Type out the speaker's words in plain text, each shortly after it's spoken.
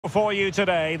For you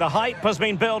today, the hype has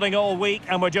been building all week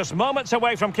and we're just moments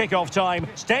away from kick-off time.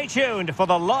 Stay tuned for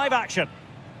the live action.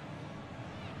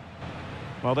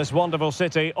 Well, this wonderful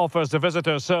city offers the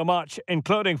visitors so much,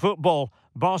 including football.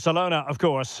 Barcelona, of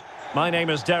course. My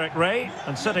name is Derek Ray,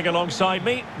 and sitting alongside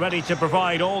me, ready to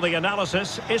provide all the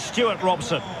analysis, is Stuart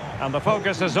Robson. And the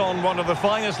focus is on one of the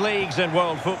finest leagues in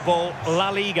world football, La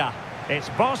Liga. It's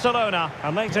Barcelona,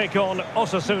 and they take on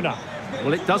Osasuna.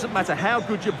 Well, it doesn't matter how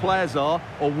good your players are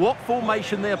or what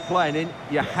formation they're playing in,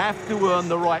 you have to earn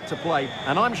the right to play.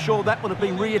 And I'm sure that would have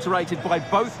been reiterated by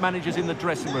both managers in the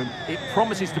dressing room. It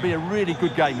promises to be a really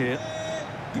good game here.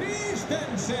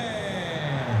 Christensen,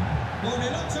 con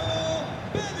el 8,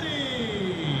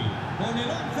 Pedri, con el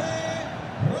 11,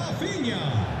 Rafinha,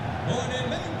 con el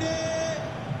 20,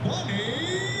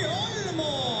 Dani Olmo,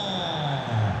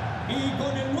 y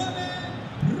con el 9,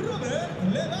 Robert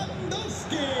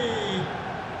Lewandowski.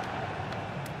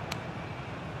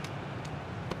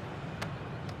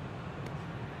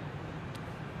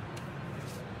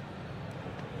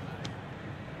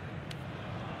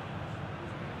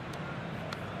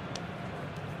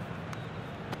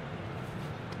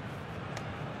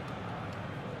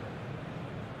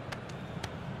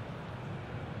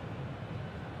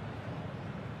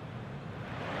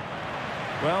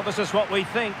 Well, this is what we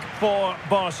think for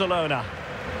Barcelona.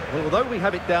 Well, although we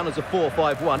have it down as a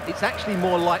 4-5-1, it's actually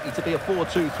more likely to be a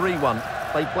 4-2-3-1.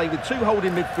 They play with 2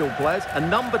 holding midfield players, a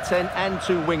number 10 and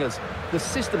 2 wingers. The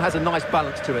system has a nice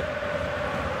balance to it.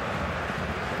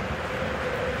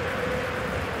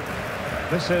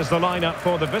 This is the lineup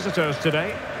for the visitors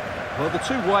today. Well, the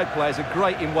 2 wide players are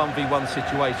great in 1v1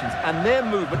 situations, and their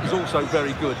movement is also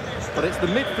very good. But it's the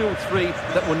midfield 3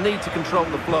 that will need to control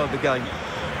the flow of the game.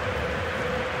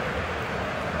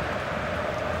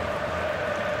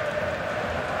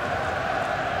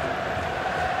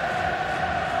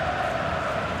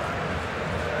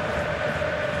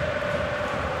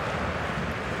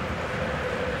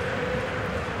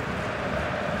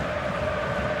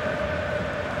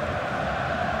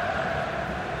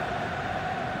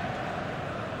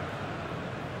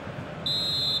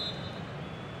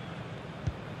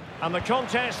 And the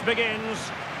contest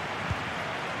begins.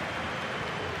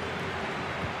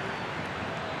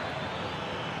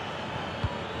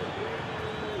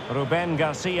 Ruben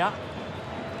Garcia.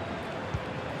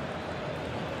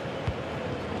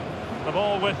 The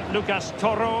ball with Lucas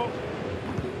Toro.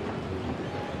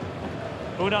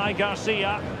 Unai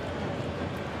Garcia.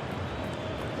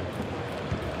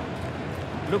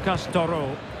 Lucas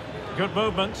Toro. Good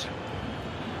movement.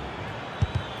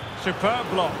 Superb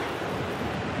block.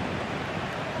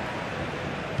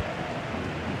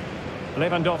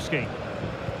 Lewandowski.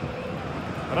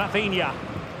 Rafinha.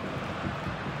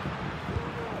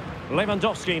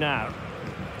 Lewandowski now.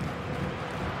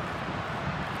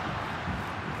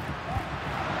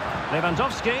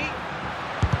 Lewandowski.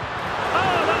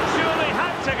 Oh, that surely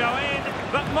had to go in,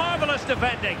 but marvellous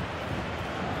defending.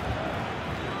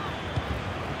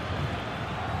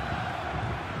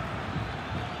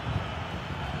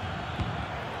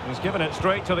 He's given it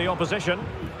straight to the opposition.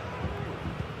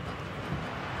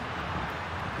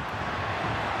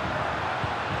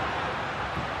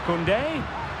 Koundé.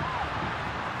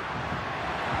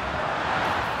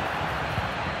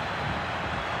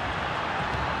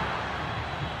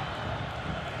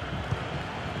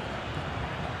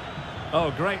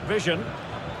 Oh, great vision.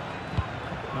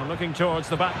 Now looking towards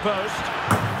the back post.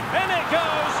 In it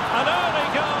goes! An early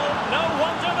goal! No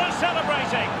wonder they're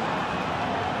celebrating!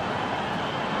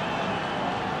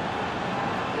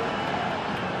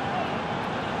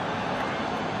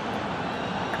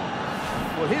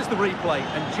 Well, here's the replay,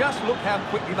 and just look how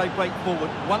quickly they break forward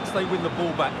once they win the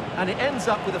ball back. And it ends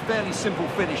up with a fairly simple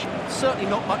finish. Certainly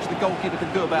not much the goalkeeper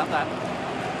can do about that.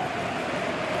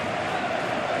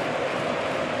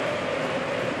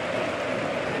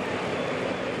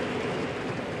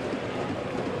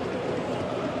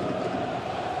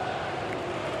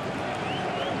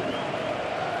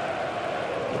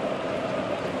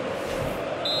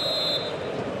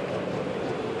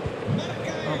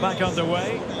 Back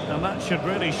underway, and that should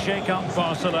really shake up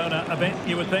Barcelona a bit,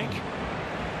 you would think.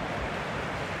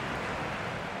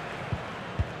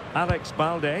 Alex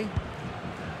Balde.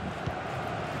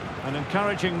 An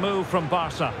encouraging move from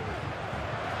Barca.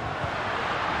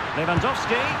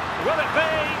 Lewandowski, will it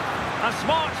be? A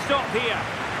smart stop here.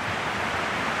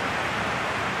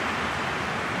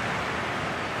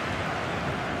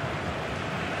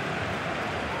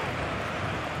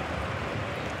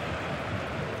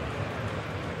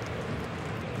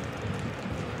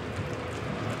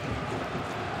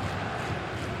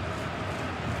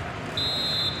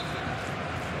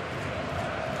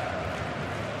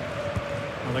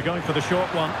 Well, they're going for the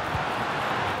short one.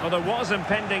 Well, there was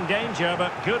impending danger,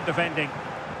 but good defending.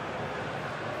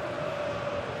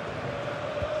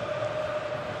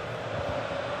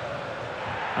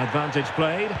 Advantage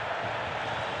played.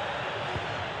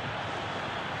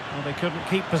 Well, they couldn't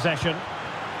keep possession.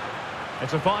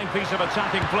 It's a fine piece of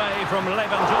attacking play from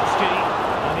Lewandowski,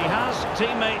 and he has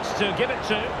teammates to give it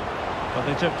to. But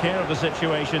they took care of the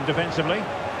situation defensively.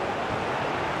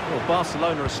 Well,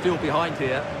 Barcelona are still behind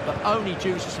here, but only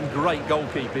due to some great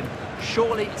goalkeeping.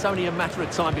 Surely it's only a matter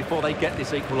of time before they get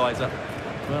this equaliser.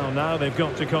 Well, now they've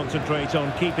got to concentrate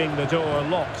on keeping the door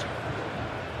locked.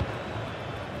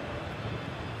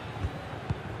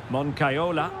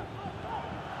 Moncayola.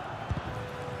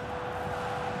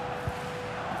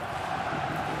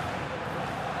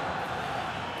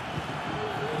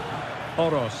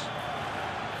 Oros.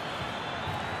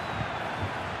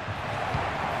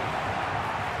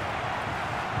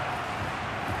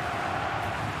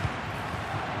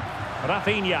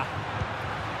 Rafinha.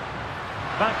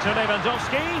 Back to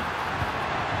Lewandowski.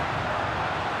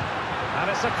 And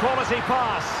it's a quality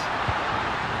pass.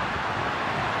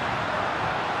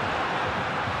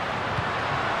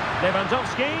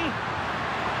 Lewandowski.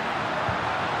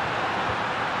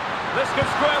 This could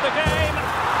square the game.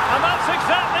 And that's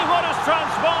exactly what has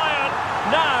transpired.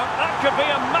 Now, that could be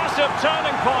a massive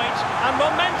turning point, and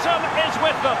momentum is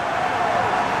with them.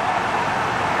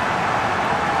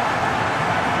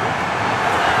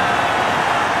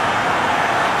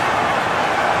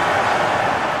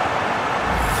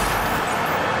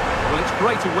 Well, it's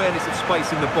great awareness of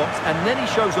space in the box, and then he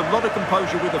shows a lot of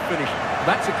composure with the finish.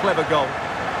 That's a clever goal.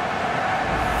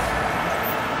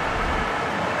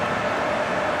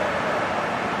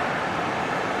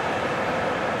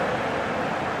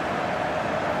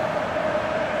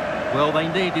 Well, they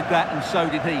needed that, and so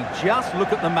did he. Just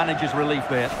look at the manager's relief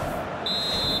there.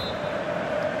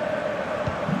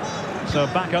 So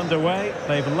back underway.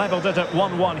 They've levelled it at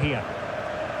 1-1 here.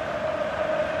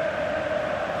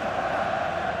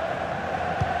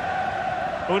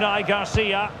 Unai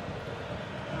Garcia.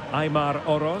 Aymar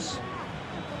Oros.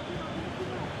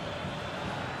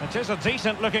 It is a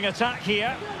decent-looking attack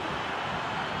here.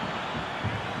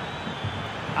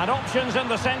 And options in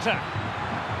the centre.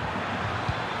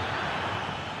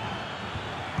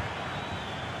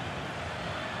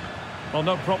 Well,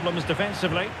 no problems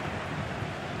defensively.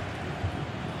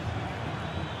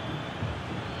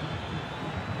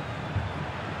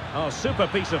 Oh, super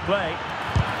piece of play.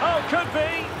 Oh, could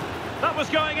be. That was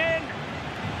going in.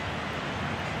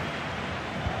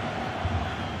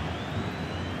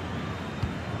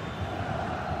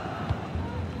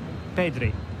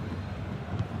 Pedri.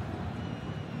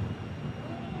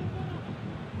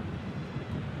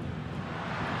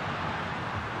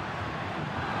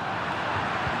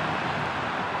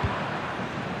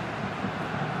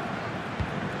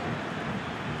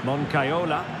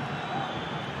 Moncayola.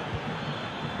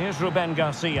 Here's Ruben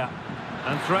Garcia.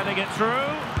 And threading it through.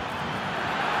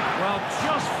 Well,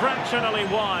 just fractionally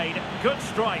wide. Good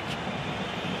strike.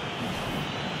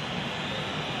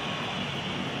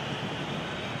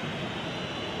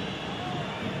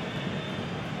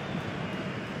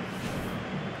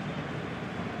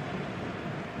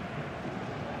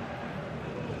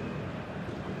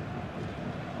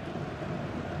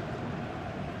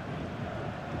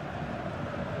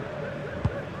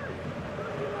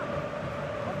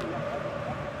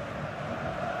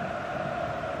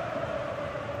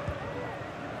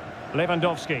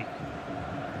 Lewandowski.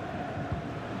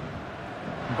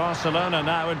 Barcelona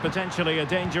now in potentially a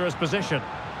dangerous position.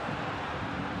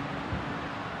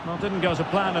 Well, didn't go to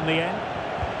plan in the end.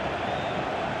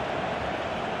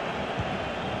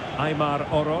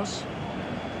 Aymar Oros.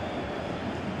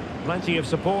 Plenty of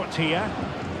support here.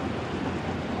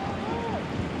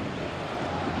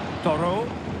 Toro.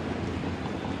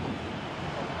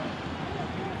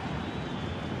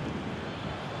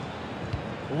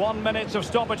 One minute of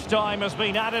stoppage time has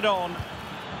been added on.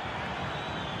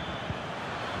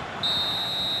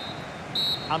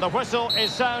 And the whistle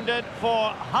is sounded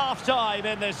for half-time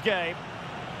in this game.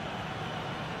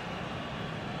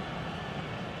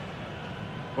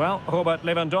 Well, Robert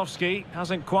Lewandowski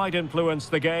hasn't quite influenced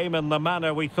the game in the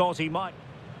manner we thought he might.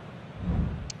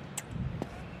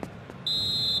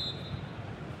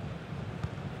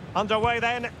 Underway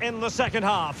then in the second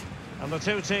half. And the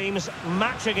two teams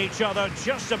matching each other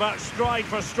just about stride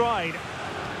for stride.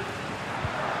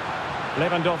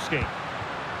 Lewandowski.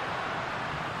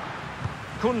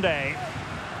 Koundé.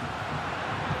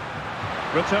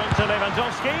 Return to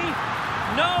Lewandowski.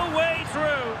 No way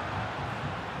through.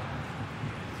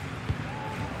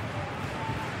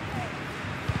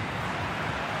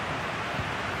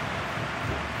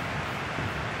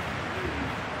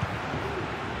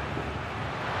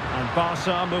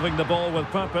 Barca moving the ball with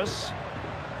purpose.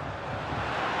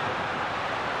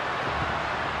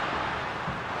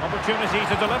 Opportunity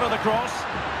to deliver the cross.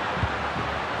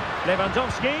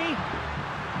 Lewandowski.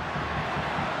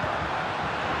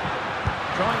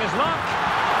 Trying his luck.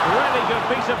 Really good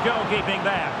piece of goalkeeping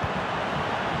there.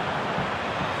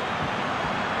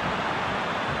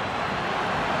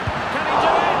 Can he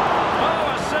do it?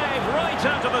 Oh, a save right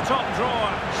out of the top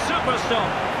drawer. Super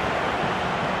stop.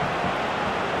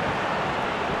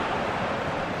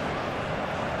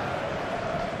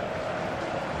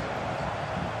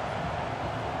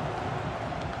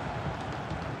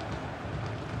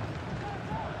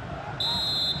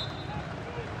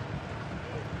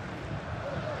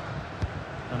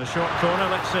 And a short corner,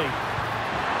 let's see.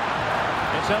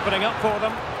 It's opening up for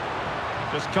them.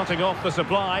 Just cutting off the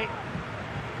supply.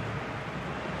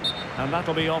 And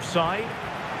that'll be offside.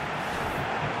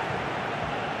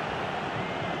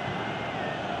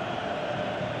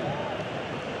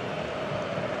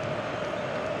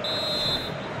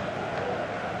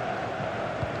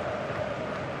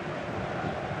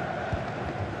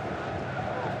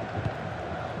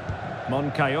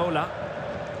 Moncayola.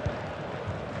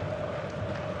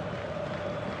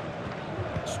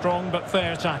 Strong but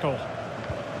fair tackle.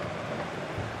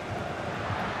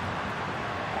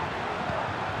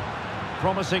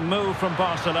 Promising move from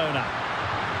Barcelona.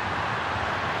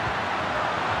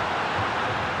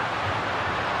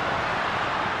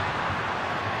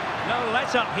 No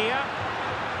let up here.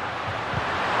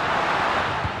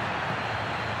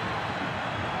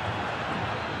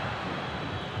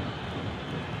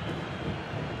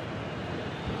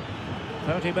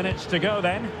 "30 minutes to go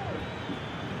then."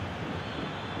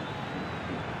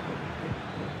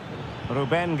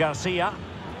 Ruben Garcia.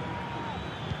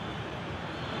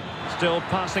 Still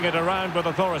passing it around with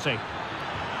authority.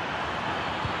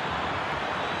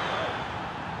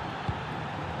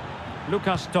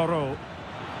 Lucas Toro.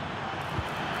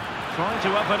 Trying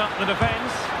to open up the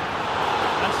defence.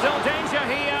 And still danger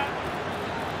here.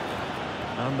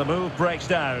 And the move breaks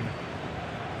down.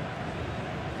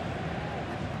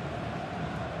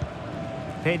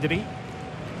 Pedri.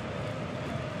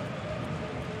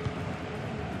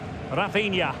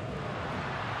 Rafinha.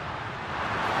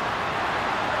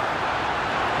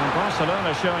 And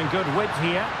Barcelona showing good width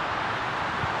here.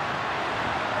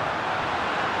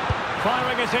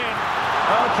 Firing it in.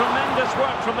 Oh, tremendous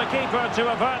work from the keeper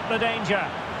to avert the danger.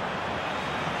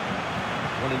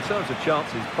 Well, in terms of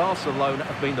chances, Barcelona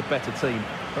have been the better team,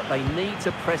 but they need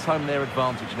to press home their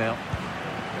advantage now.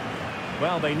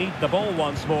 Well, they need the ball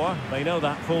once more. They know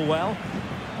that full well.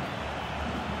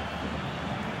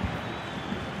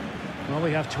 Well,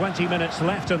 we have 20 minutes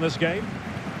left in this game.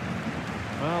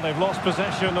 Well, they've lost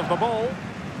possession of the ball.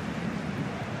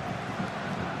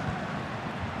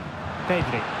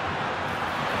 Pedri.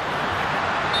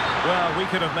 Well, we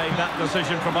could have made that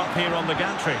decision from up here on the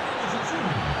gantry.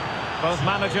 Both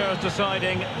managers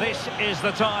deciding this is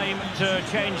the time to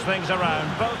change things around.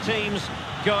 Both teams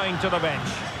going to the bench.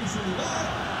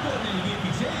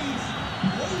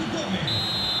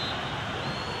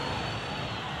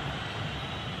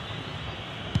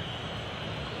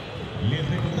 Les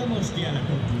recordamos que a la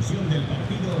conclusión del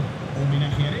partido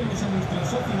homenajearemos a nuestros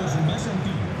socios más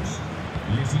antiguos.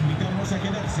 Les invitamos a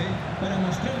quedarse para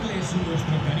mostrarles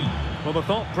nuestro cariño. Well, the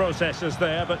thought process is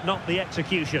there, but not the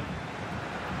execution.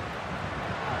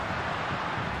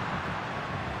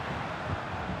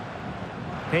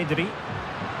 Pedri.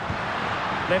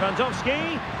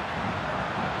 Lewandowski.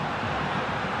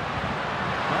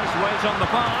 Nice weight on the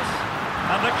pass.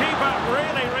 And the keeper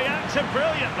really reacted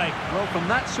brilliantly. Well, from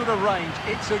that sort of range,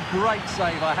 it's a great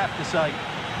save, I have to say.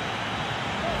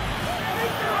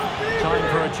 Time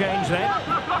for a change then.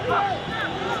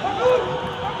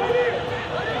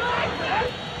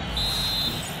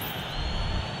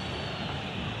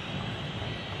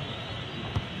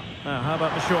 Now, how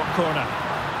about the short corner?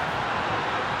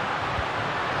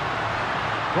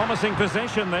 Promising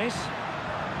possession, this.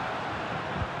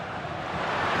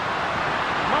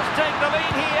 Must take the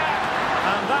lead here.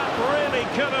 And that really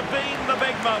could have been the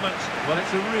big moment. Well,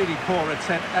 it's a really poor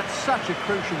attempt at such a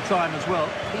crucial time as well.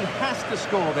 He has to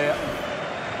score there.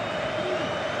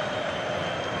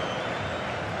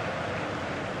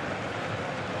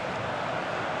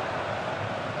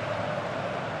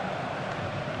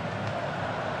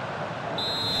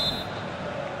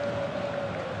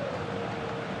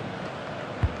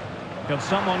 Can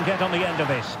someone get on the end of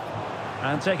this?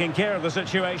 And taking care of the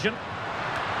situation.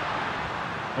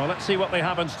 Well, let's see what they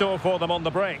have in store for them on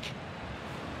the break.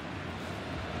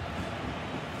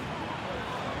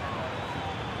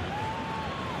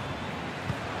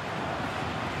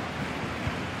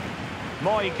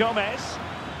 Moi Gomez.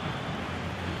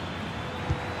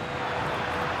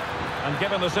 And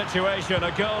given the situation,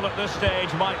 a goal at this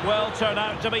stage might well turn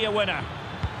out to be a winner.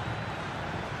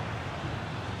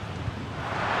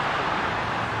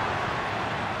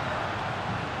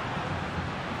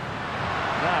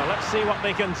 Now, let's see what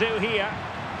they can do here.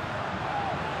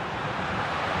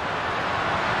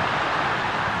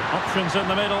 Options in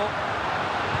the middle.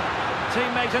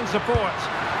 Teammate in support.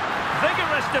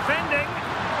 Vigorous defending.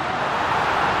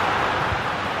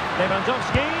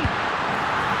 Lewandowski.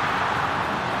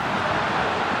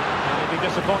 He'd be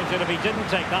disappointed if he didn't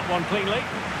take that one cleanly.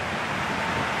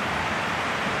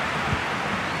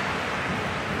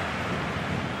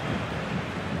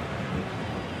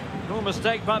 No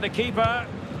mistake by the keeper.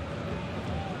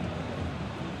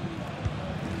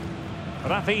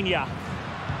 Rafinha.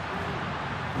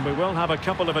 And we will have a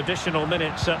couple of additional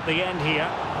minutes at the end here.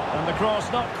 And the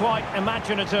cross not quite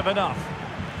imaginative enough.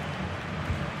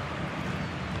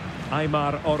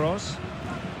 Aimar Oroz.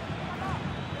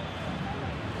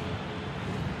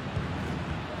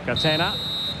 Catena.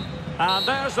 And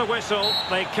there's the whistle.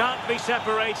 They can't be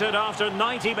separated after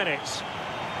 90 minutes.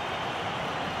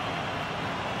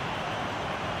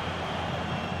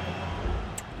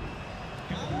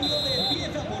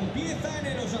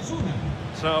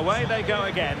 So away they go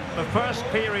again. The first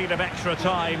period of extra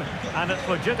time, and it's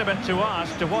legitimate to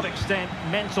ask to what extent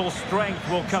mental strength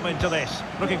will come into this.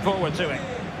 Looking forward to it.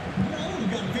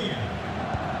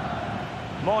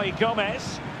 Moi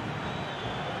Gomez.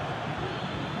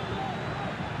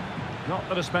 Not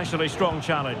an especially strong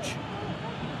challenge.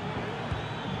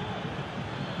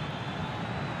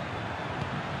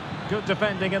 Good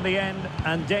defending in the end,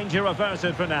 and danger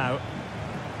averted for now.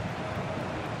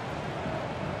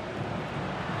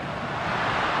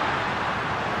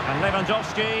 And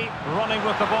Lewandowski running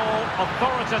with the ball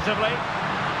authoritatively.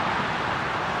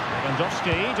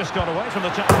 Lewandowski just got away from the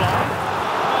touchline.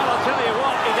 Well, I'll tell you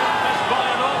what, he didn't miss by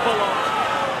an awful lot.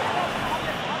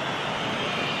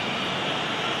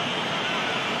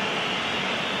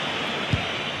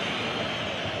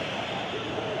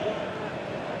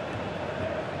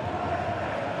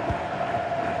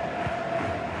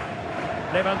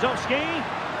 Lewandowski.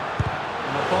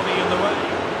 And the body in the way.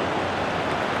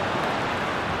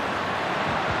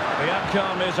 The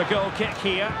outcome is a goal kick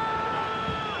here.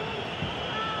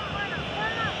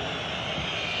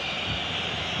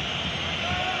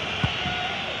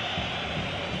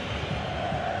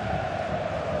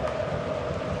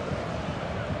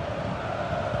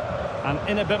 An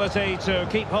inability to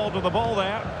keep hold of the ball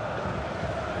there.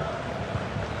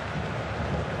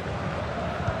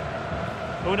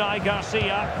 Unai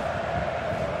Garcia.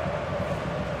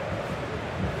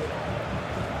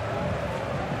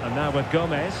 And now with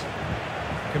Gomez.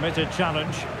 Committed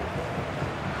challenge.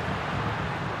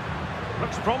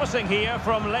 Looks promising here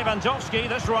from Lewandowski,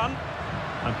 this run.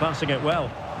 And passing it well.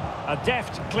 A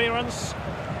deft clearance.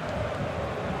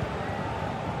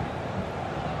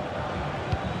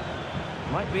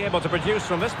 Might be able to produce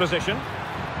from this position.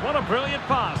 What a brilliant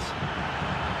pass.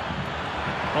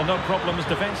 Well, no problems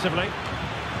defensively.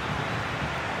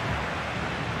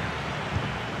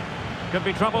 Could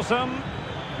be troublesome.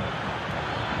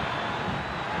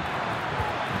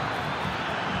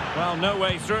 Well, no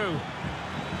way through.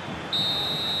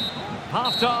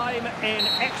 Half-time in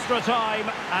extra time,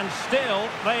 and still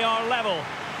they are level.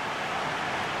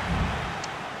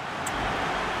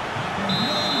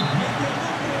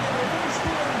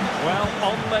 Well,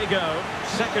 on they go.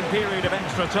 Second period of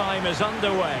extra time is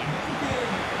underway.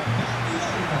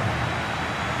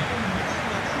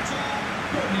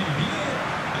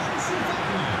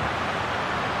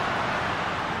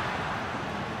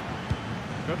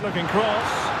 Good-looking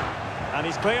cross. And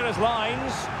he's clear as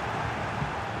lines.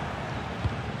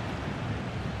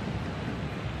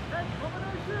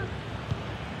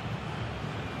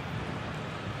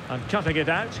 And cutting it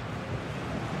out.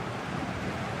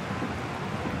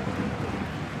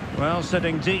 Well,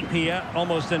 sitting deep here,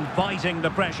 almost inviting the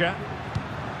pressure.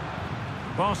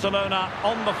 Barcelona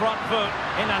on the front foot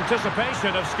in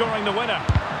anticipation of scoring the winner.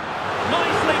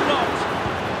 Nicely blocked.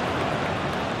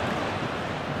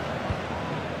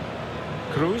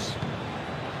 Cruz.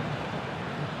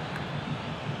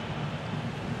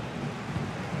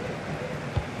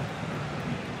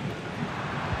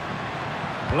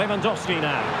 Lewandowski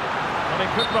now. Well,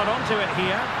 he could run onto it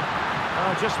here.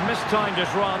 Just mistimed his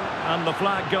run, and the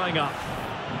flag going up.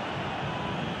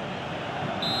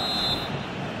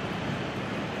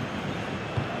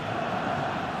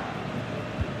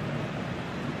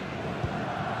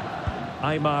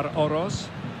 Aimar Oroz.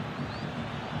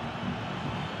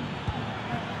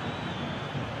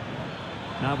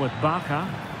 Now with Baca.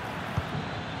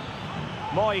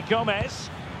 Moy Gomez.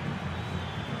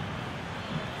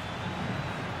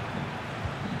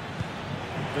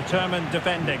 Determined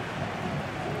defending.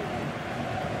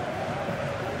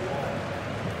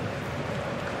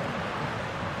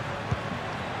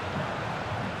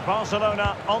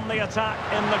 Barcelona on the attack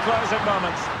in the closing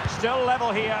moments. Still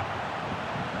level here.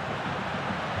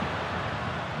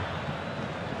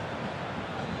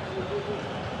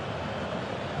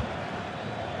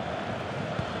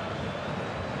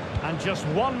 And just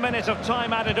 1 minute of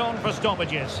time added on for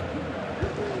stoppages.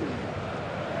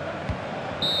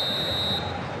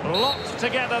 Locked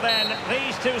together then,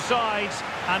 these two sides.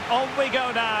 And on we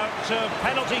go now to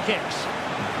penalty kicks.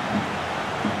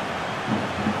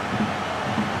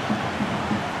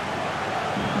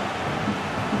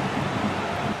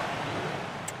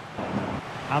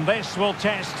 And this will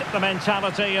test the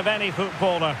mentality of any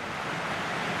footballer.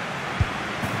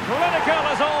 Clinical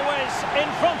as always,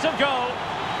 in front of goal.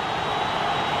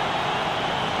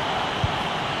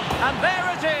 And there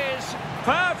it is,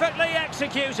 perfectly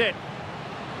executed.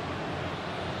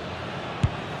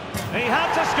 He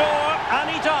had to score, and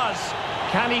he does.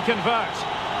 Can he convert?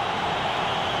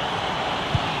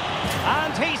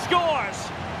 And he scores.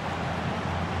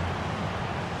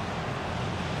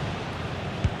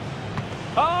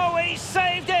 Oh, he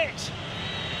saved it!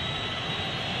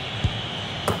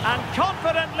 And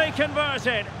confidently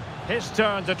converted. His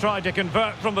turn to try to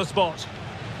convert from the spot.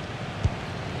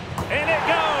 In it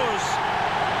goes!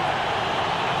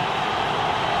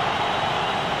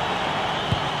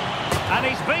 And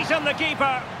he's beaten the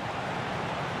keeper.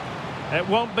 It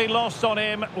won't be lost on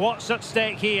him what's at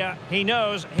stake here. He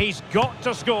knows he's got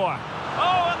to score.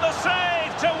 Oh, and the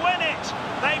save to win it!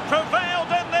 They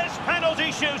prevailed in this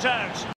penalty shootout.